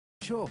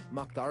seo,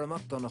 mac dar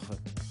amach donacha.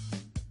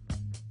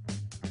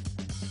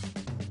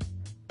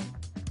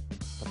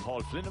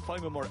 Paul Flynn and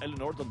Five more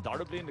Eleanor than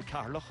Darbley in the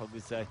Carlow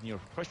agus near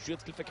Christchurch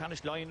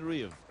Kilfecanish line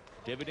Reeve.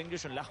 David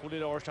English and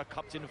Laois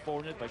captain of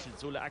Foyle by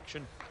Shinzula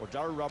Action or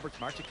Darrell Roberts,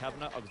 Marty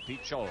Kavanagh agus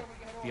Pete Shaw.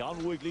 The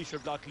Unwin Glacier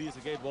Black Lees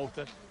again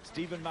Walter,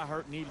 Stephen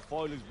Maher, Neil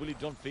Foyle is Willie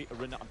Dunphy,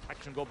 Arena and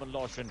Paxton Goban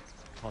Lawson.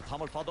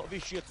 Tamal Father of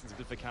his shits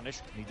in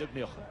Kilfecanish, Nidog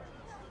Neochan.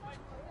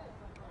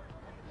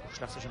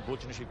 Schlafsish and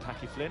Bulginish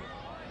Packy Flynn.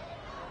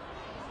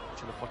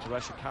 Chilla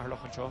Fotorash Carlow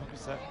and Shaw.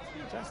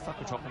 Just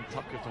Taco Chop and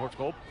Tucker to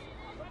Hortcope.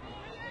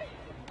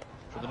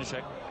 For the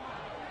Nishek.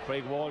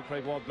 Craig Wall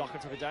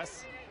blocking to the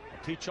desk.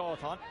 Pete Shaw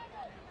on.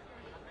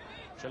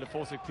 Shell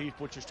Fosik Pete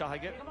Butcher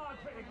Stahage.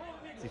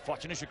 The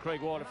Fortunish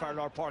Craig Wall,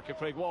 Farlar Park,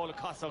 Craig Wall,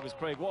 Cossagus,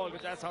 Craig Wall,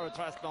 but that's how it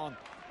trust on.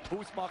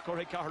 Two smock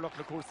or Carlow,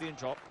 the course in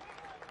job.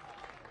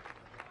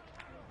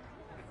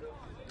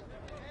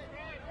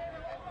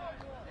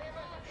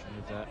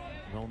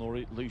 No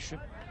Leisha.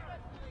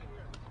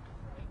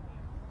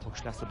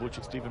 Tuxlas the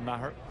Butcher, Stephen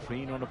Maher,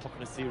 Freeman on a puck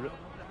in the series.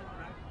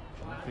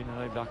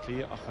 Finane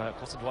Blackley,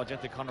 Cossack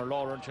Wajent, Connor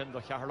Lalor and Chin, the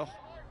Carlow.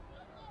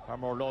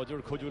 Farmer Lauder,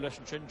 Kudulesh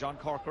and Chin, John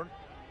Corcoran.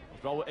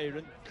 Row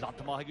Aaron,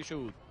 Clantamahig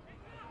Shoot.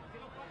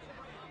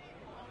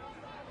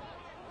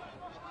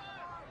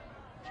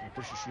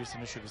 British Shoes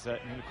in the Sugar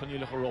set,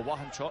 Kunila Horo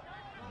Wahanchot,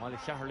 Malik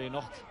Harley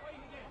Nocht.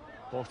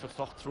 Both the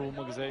Flock through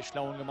Mugazay,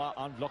 Schlauengama,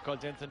 and Blockal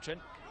Denton Chin.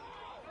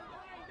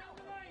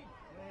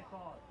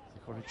 The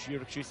Corrick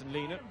Shees and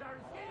Lena.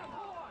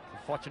 The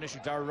Fortunish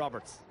Darrell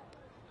Roberts.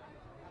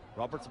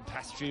 Roberts and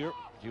Pasture,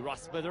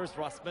 Ross Smithers,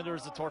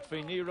 the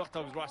Tortfee Knee, Ross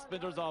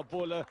Smithers,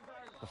 Bulla,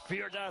 the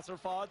Fear Dasser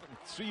Fod, and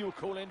 3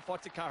 Colin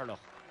fought to Carlow.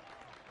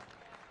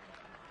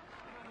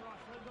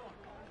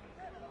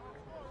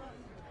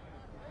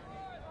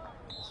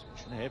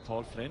 Hey,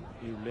 Paul Flynn,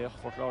 you lay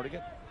for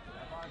Florida.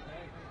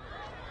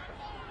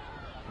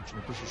 And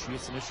you push a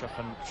sheet in the shop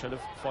and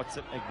Sheriff fought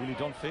it like Willie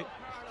Dunphy.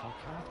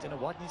 Can't in a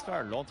Wadney's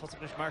fair, Lawn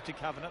Tossic Marty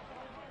Kavanagh.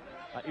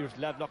 Here's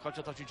Levlock, I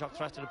thought she talked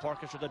fast to the park,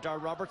 should the Darrell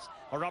Roberts,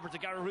 or Roberts the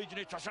Garra region,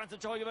 it's a chance to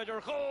joy about her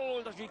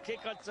hold as she kick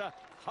at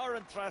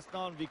Horrand Thrust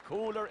on, the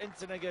cooler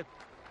incident,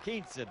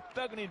 Keenan,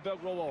 Beganin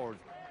Bug Reward.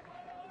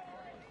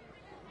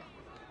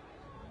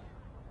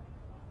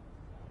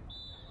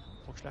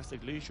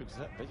 Foxlastig Leash,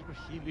 Bedger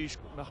He Leash,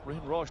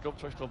 Nachbrahin Rosh, Dub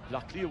Thresh Club,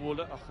 Blackley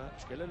Wola,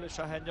 Skellen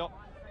Shahenyo,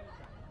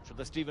 should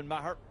the Stephen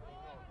Maher,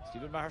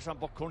 Shan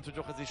Buck Country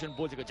Position,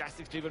 Bulldog,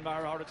 Jastic Stephen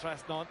Maher, Horrand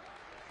Thrust on.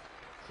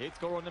 Kate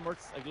score on the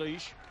Mertz, a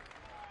Leash.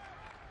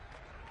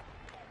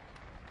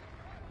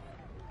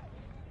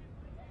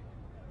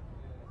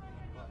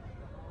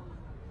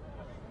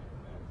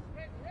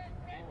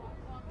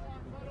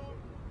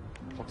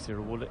 Foxy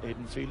Wola,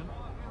 Aiden Phelan.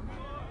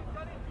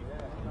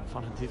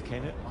 Finane Teeth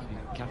Kane,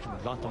 captain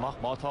Blantamach,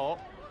 Malta.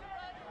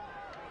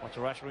 Watch a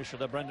rashery,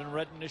 should have Brendan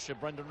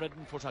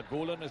Reddin, for a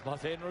Golan is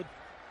Maltainrod.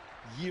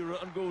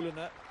 Yira and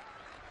Golan,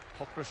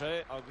 Puck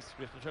Crochet, August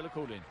Richard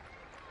Colin.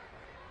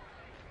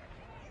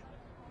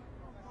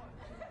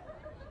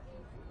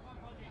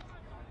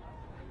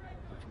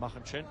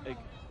 Machan Chin,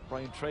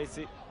 Brian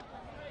Tracy.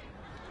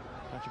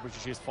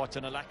 British is fought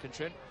in a Lacken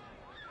Chin.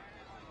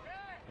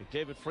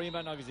 David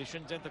Freeman,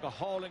 Augustion, Dent, a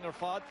hauling or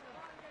fod.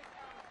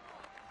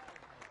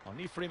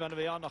 Only Freeman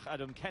away on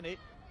Adam Kenny.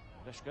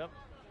 Let's go.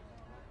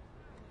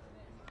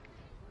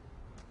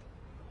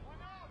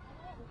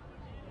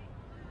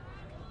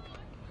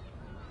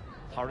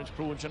 Harrint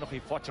Crew and Chin, he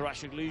fought to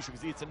Rashid Leash,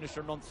 because it's in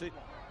Mr. Nuncy.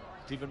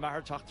 Stephen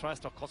Maher, Tach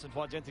Trust, or Cousin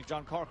Twagentic,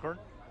 John Corcoran.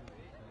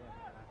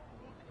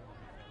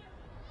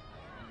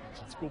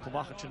 Scoop of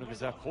Machin is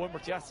there.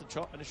 Coimert Yassin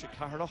shot and it's a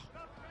Carlow.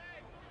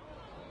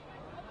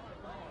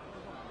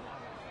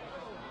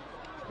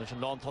 There's a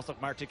long toss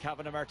of Marty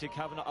Kavanagh,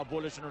 a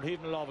bullish and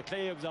heaving a lot of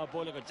clay, a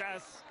bullet of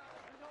jazz.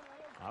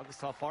 August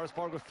saw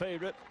Forestburg with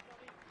favourite.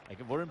 I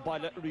can worry by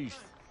let reach.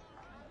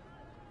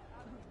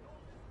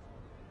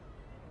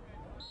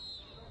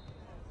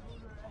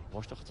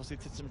 Borstak to see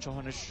Titsum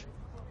Johanish.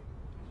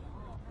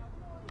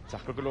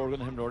 Zachar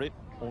Galorgan, him Rory.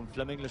 Own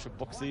Fleming, Lish of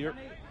Buxier.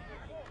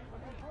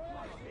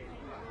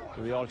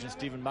 Curiologist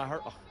Stephen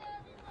Maher,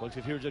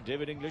 Cultive here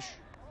David English.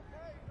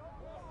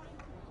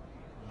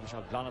 English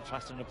have Blana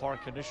Trust in the park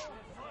and Nish.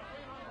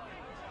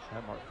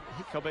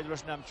 Hickabed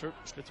Rush Namcher,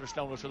 Schlitter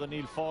Schlauner, so the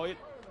Neil Foyle.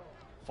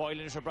 Foyle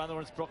in the Brandon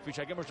and Brookfish,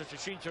 I give her just a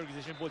sheen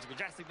position, but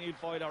Majestic Neil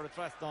Foyle or a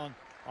Trust on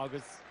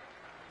August.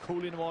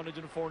 Cool in one,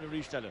 and four in the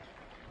Reesteller.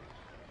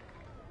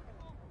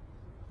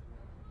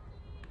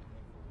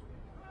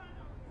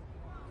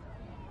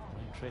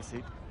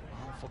 Tracy.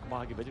 Fuck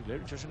Maggie, but Blair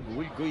Chushin,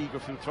 go eager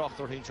few trough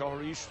or hinch or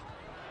reach.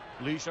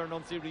 Leisure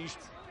Nuncy reached.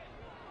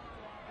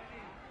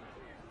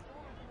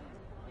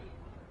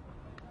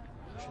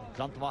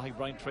 Glantamach,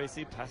 Brian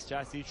Tracy, past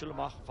Jas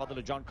Ichelmach,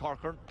 father John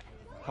Corcoran.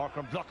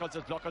 Corcoran blockouts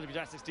of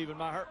Majestic Stephen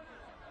Maher.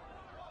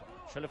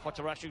 Shell of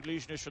Fotarashig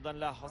Leishnish, should then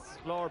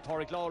Laois,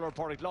 Porrick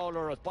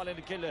Lalor, as Ballin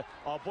the Killer,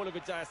 or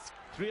Bullock Jas,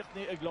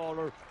 Trichni Egg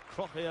Lalor,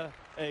 Crochia,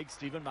 Egg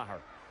Stephen Maher.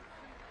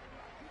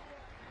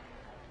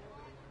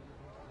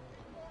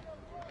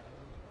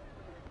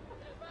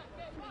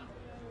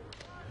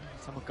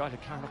 Some of guys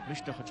at Carlow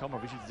Mishnah and Chummer,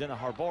 which is in a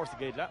hard bars to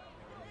get that.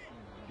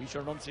 These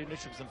are non-seen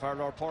issues in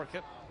Farlar Park.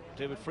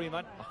 David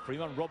Freeman.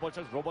 Freeman, Robot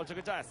took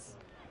a das.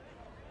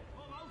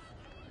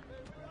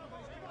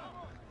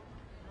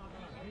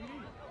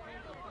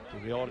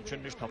 The all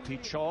Chindish to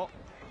Pete Shaw.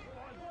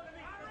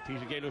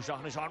 Peter Gale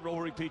shot and Sean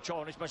Rory Pete Shaw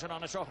and he's pushing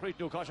on a shot right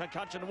now. Caution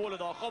catching the wool of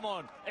the come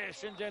on.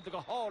 Shin Jen to go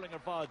hauling her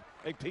fad.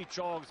 Like Pete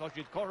Shaw, so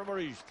she's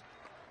Cormarished.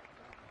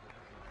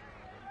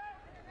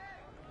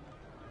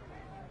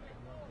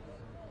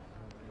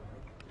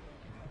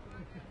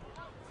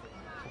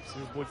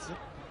 Here's Woodson.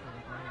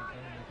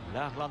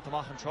 Lachlan to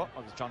machen shot.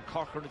 Agus John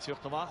Corcoran to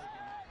the mach.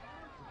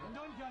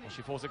 And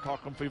she forces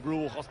Corcoran for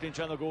Brew. Hoskin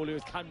Channel goalie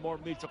is Canmore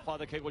meets to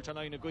father Kegel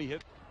Channel go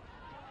hit.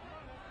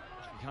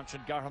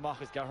 Hanchin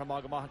Garhamach is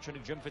Garhamagamahan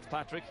Chinnig Jim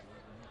Fitzpatrick.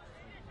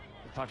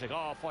 Fitzpatrick,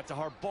 fights a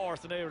hard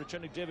bars in the air to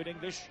Chinnig David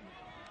English.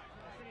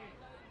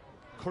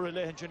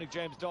 Curralehan Chinnig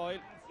James Doyle.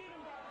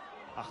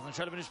 Achlan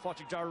Shelvin is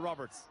fighting Jarrell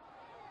Roberts.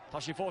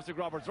 Tashi forcing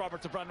Roberts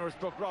to Brandner's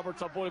Brook.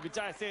 Roberts on Boyle.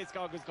 Jas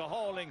Aiscog go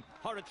hauling.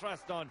 Horrid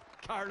Traston.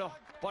 Carlow,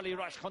 Bolly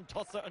Rash,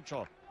 Contossa and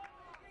Shaw.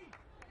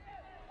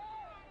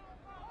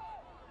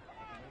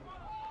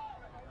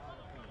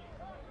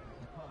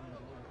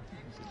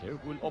 Here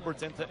will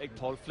Oberts into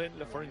Paul Flynn,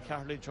 Leferin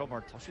Carlow,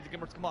 Chummer. Tashi the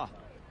Gimmers come on.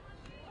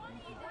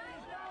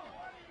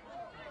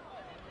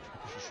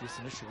 She's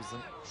an issue with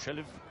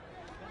Sheliv.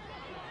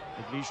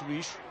 Iglish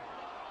Reish.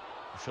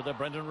 Should have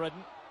Brendan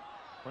Reddin.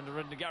 Brendan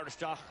Reddin the Garrish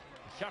Dach.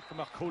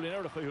 Kjarkamach cooling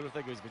out of the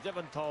thing is good.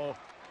 Devon Tau.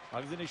 I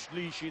was in a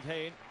Schlee sheet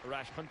Hain.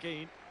 Rash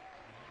Pumpkin.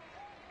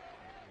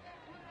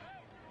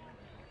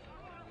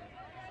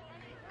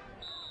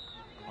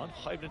 On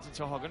 5 minutes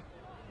into Hagen.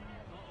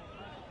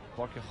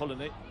 Burke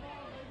Hullenay.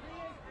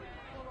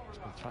 It's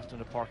been thrust in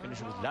the park and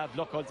it was Lav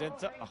Lockholz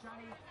into.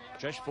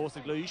 Jesh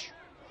Fosig Leish.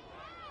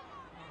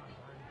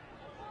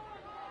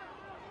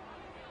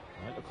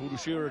 Right, a Kudu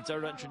Shearer,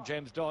 Zerrench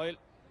James Doyle.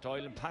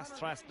 Doyle and past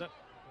Thraston.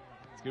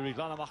 Skiri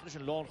Glana Machnish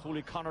and Lawn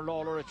Hooley Connor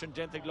Lalor, it's in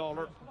Dentig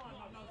Lalor.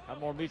 And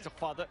more meets of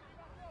father.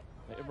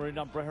 Immerin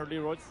on Breher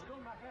Leroy's.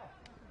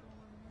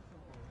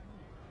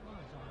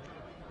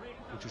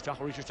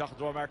 Richard Stach,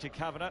 Dora Marty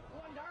Kavanagh.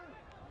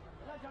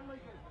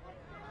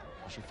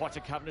 She fought a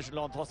Cavendish and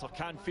Lawn Toss of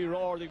Can Fear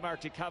or the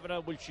Marty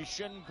Kavanagh. Will she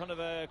shin kind of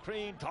a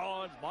crane,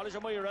 Tons, Malish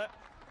and Myra.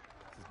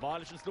 This is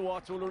Malish and Slow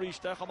to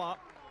Lurishta, come on.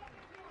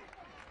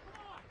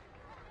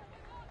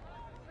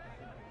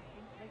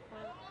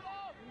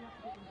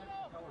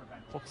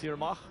 Pucks here,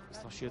 Mach.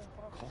 So she had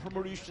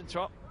Cormarished in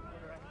top.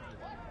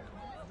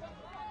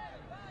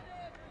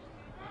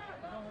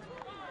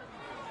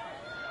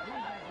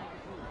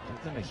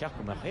 Then a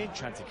Hackermach ain't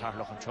chance of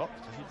Carlow and chop.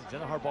 She's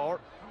in her bar.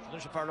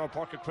 She's in Farlar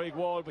Park at Craig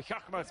Wall. But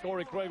Hackermach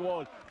scoring Craig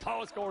Wall.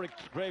 Tau scoring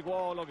Craig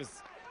Wall.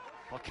 August.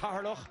 But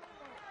Carlow.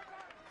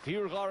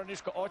 Fear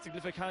Garnish got out to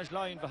Glyphic Hansh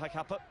line. But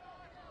Hackappa.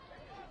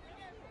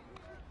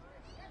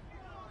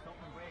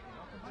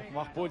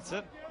 Mach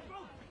Budson.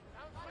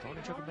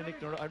 Tony Chuck and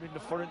Minnick, I mean the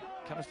foreign,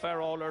 Kenneth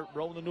Farrell,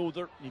 round the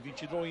Noother,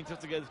 Nivici drawing to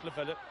together,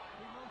 Cliffella.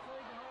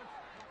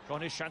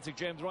 Johnny Shansick,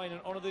 James Ryan,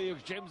 and one of the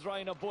James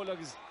Ryan of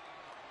Bulldogs.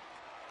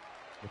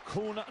 The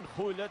Kuna and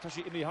Foyle,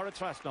 Tashi Imi Hara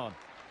Trasnon.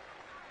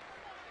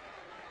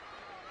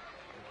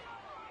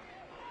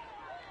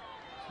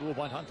 Slow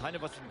one hand, Tiny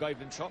was from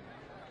Gaiblin shot.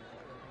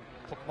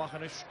 Puck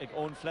Machanish, Egg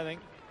own Fleming.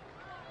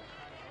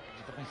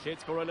 The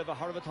Shades go releva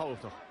Harvard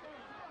Houghton.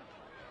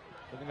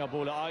 Living a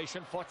bowl of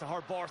Aishan, fought to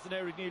hard bars and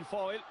Eric Neil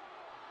Foyle.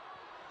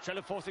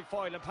 Shelley Fosig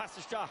Foyle and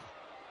passes Stach.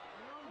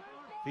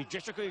 The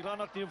Jeshka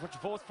Glanach, the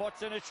Force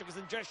Fots in it, Sugars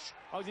and Jesh.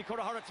 How's he caught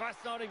a hard thrust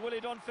now?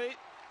 Willie Dunphy.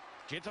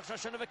 Jintox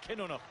Shashan of a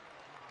Kinunach.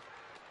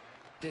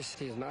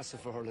 This is massive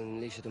for hurling in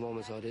Laois at the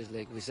moment, so it is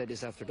like we said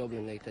this after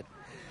Dublin, like that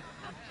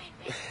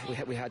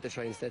we had to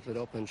try and step it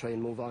up and try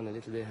and move on a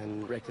little bit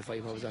and rectify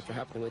what was after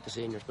happening with the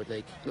seniors. But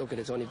like, look at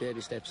it's only baby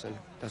steps, and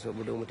that's what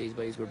we're doing with these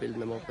boys. We're building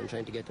them up and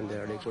trying to get them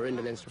there. Like, we're in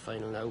the Leinster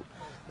final now.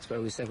 That's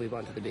where we said we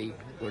wanted to be.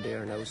 We're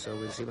there now, so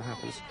we'll see what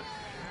happens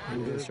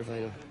in the Leinster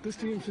final. This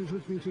team seems to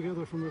have been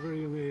together from a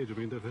very young age. I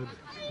mean, they've had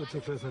good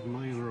success at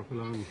minor up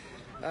along.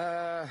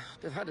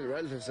 They've had a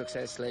relative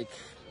success. Like,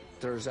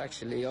 there's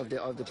actually of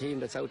the team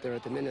that's out there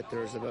at the minute,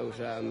 there's about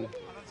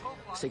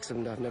 6 of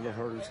them that have never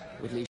hurled with Laois.